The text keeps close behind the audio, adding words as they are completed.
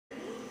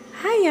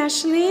Hi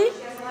Ashley,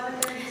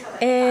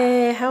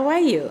 how are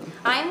you?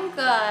 I'm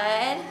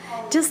good.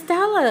 Just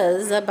tell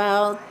us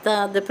about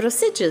the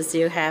procedures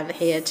you have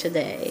here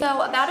today.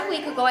 So about a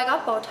week ago I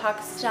got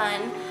Botox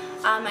done.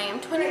 I am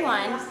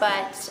 21,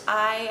 but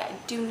I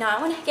do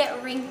not want to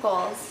get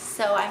wrinkles,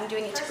 so I'm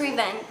doing it to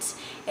prevent,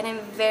 and I'm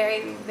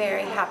very,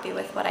 very happy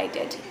with what I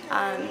did.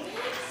 I'm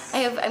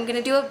going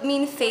to do a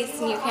mean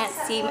face and you can't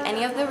see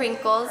any of the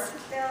wrinkles.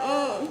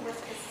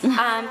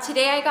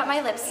 Today I got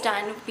my lips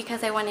done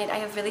because I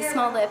have really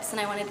small lips and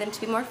I wanted them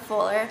to be more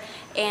fuller,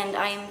 and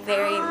I am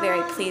very,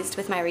 very pleased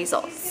with my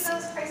results.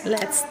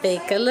 Let's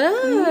take a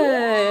look.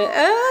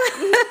 Oh.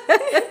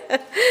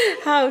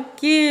 How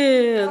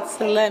cute.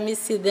 So let me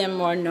see them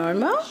more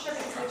normal.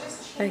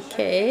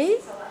 Okay.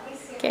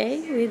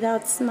 Okay,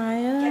 without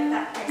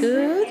smile.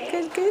 Good,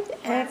 good, good.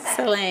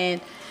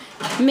 Excellent.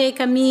 Make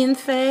a mean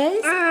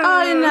face.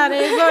 Oh, you're not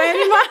able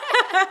anymore.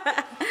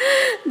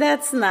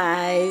 That's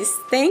nice.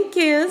 Thank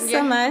you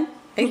so much.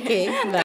 Okay, bye.